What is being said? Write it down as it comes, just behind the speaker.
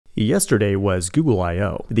Yesterday was Google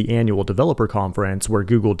I/O, the annual developer conference where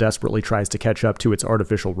Google desperately tries to catch up to its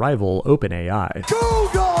artificial rival, OpenAI.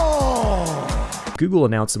 Google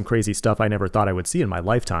announced some crazy stuff I never thought I would see in my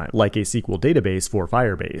lifetime, like a SQL database for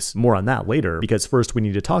Firebase. More on that later, because first we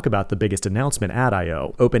need to talk about the biggest announcement at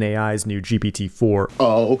I/O, OpenAI's new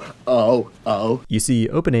GPT-4o. You see,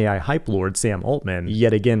 OpenAI hype lord Sam Altman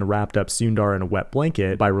yet again wrapped up Sundar in a wet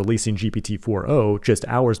blanket by releasing GPT-4o just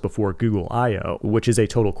hours before Google I/O, which is a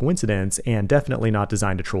total coincidence and definitely not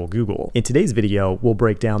designed to troll Google. In today's video, we'll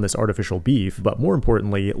break down this artificial beef, but more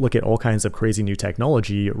importantly, look at all kinds of crazy new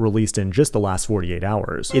technology released in just the last 48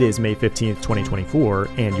 hours. It is May 15th, 2024,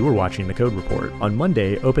 and you are watching The Code Report. On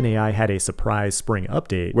Monday, OpenAI had a surprise spring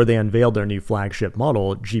update where they unveiled their new flagship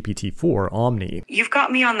model, GPT-4 Omni. You've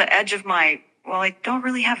got me on the edge of my, well, I don't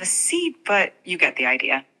really have a seat, but you get the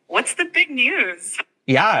idea. What's the big news?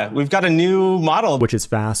 Yeah, we've got a new model, which is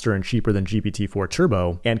faster and cheaper than GPT-4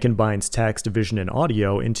 Turbo and combines text, vision, and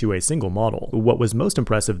audio into a single model. What was most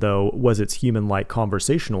impressive, though, was its human-like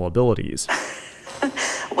conversational abilities.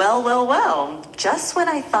 Well, just when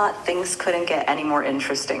I thought things couldn't get any more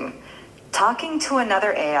interesting. Talking to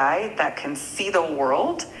another AI that can see the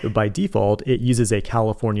world? By default, it uses a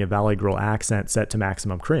California Valley Girl accent set to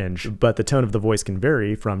maximum cringe, but the tone of the voice can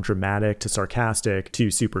vary from dramatic to sarcastic to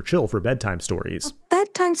super chill for bedtime stories.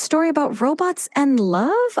 Bedtime story about robots and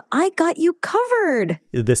love? I got you covered!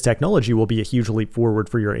 This technology will be a huge leap forward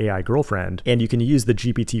for your AI girlfriend, and you can use the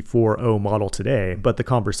GPT-4o model today, but the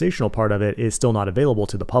conversational part of it is still not available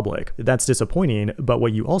to the public. That's disappointing, but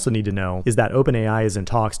what you also need to know is that OpenAI is in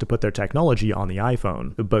talks to put their technology on the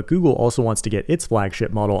iPhone, but Google also wants to get its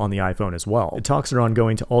flagship model on the iPhone as well. Talks are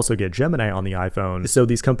ongoing to also get Gemini on the iPhone, so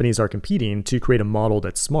these companies are competing to create a model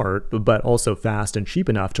that's smart, but also fast and cheap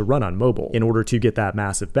enough to run on mobile in order to get that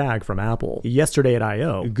massive bag from Apple. Yesterday at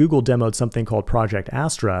I/O, Google demoed something called Project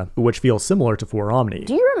Astra, which feels similar to 4 Omni.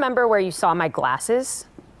 Do you remember where you saw my glasses?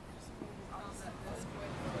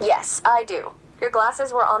 Yes, I do. Your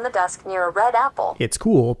glasses were on the desk near a red apple. It's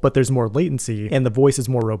cool, but there's more latency, and the voice is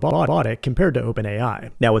more robotic compared to OpenAI.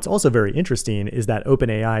 Now, what's also very interesting is that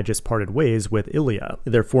OpenAI just parted ways with Ilya,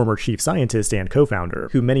 their former chief scientist and co-founder,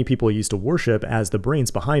 who many people used to worship as the brains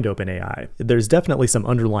behind OpenAI. There's definitely some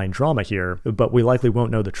underlying drama here, but we likely won't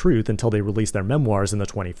know the truth until they release their memoirs in the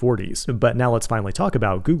 2040s. But now let's finally talk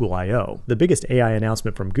about Google I/O. The biggest AI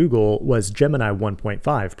announcement from Google was Gemini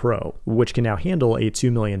 1.5 Pro, which can now handle a 2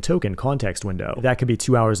 million token context window. That could be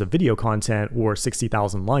 2 hours of video content or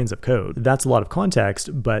 60,000 lines of code. That's a lot of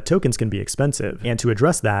context, but tokens can be expensive. And to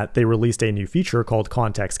address that, they released a new feature called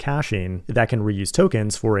context caching that can reuse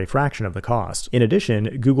tokens for a fraction of the cost. In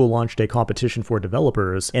addition, Google launched a competition for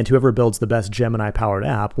developers, and whoever builds the best Gemini-powered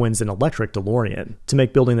app wins an electric DeLorean. To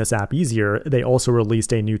make building this app easier, they also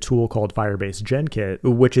released a new tool called Firebase GenKit,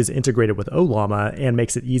 which is integrated with Ollama and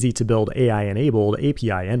makes it easy to build AI-enabled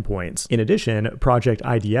API endpoints. In addition, Project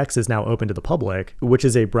IDX is now open to the public, which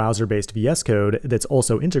is a browser-based VS Code that's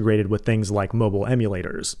also integrated with things like mobile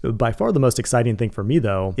emulators. By far the most exciting thing for me,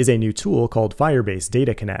 though, is a new tool called Firebase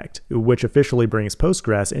Data Connect, which officially brings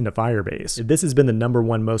Postgres into Firebase. This has been the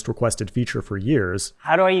 #1 most requested feature for years.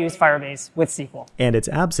 How do I use Firebase with SQL? And its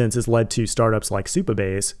absence has led to startups like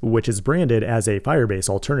Supabase, which is branded as a Firebase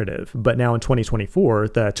alternative. But now in 2024,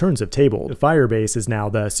 the turns have tabled. Firebase is now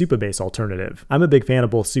the Supabase alternative. I'm a big fan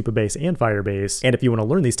of both Supabase and Firebase, and if you want to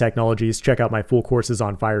learn these technologies, check out my full courses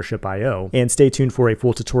on Fireship I/O, and stay tuned for a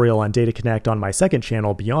full tutorial on Data Connect on my second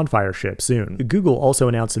channel Beyond Fireship soon. Google also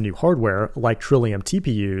announced some new hardware like Trillium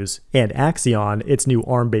TPUs and Axion, its new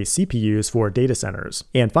ARM-based CPUs for data centers.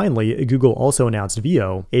 And finally, Google also announced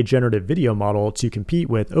Veo, a generative video model to compete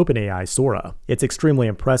with OpenAI Sora. It's extremely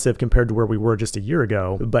impressive compared to where we were just a year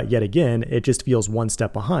ago, but yet again, it just feels one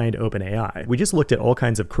step behind OpenAI. We just looked at all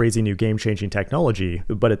kinds of crazy new game-changing technology,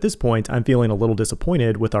 but at this point, I'm feeling a little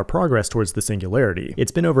disappointed with our progress towards the singularity.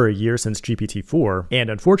 It's been over a year since GPT-4, and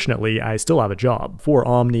unfortunately, I still have a job. 4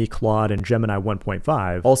 Omni, Claude, and Gemini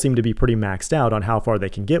 1.5 all seem to be pretty maxed out on how far they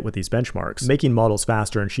can get with these benchmarks. Making models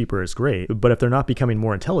faster and cheaper is great, but if they're not becoming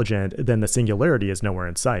more intelligent, then the singularity is nowhere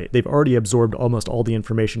in sight. They've already absorbed almost all the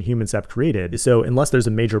information humans have created, so unless there's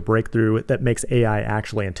a major breakthrough that makes AI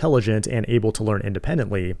actually intelligent and able to learn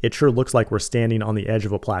independently, it sure looks like we're standing on the edge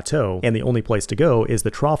of a plateau, and the only place to go is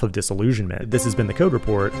the trough of disillusionment. This has been The Code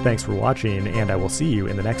Report. Thanks for watching, and I will see you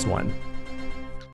in the next one.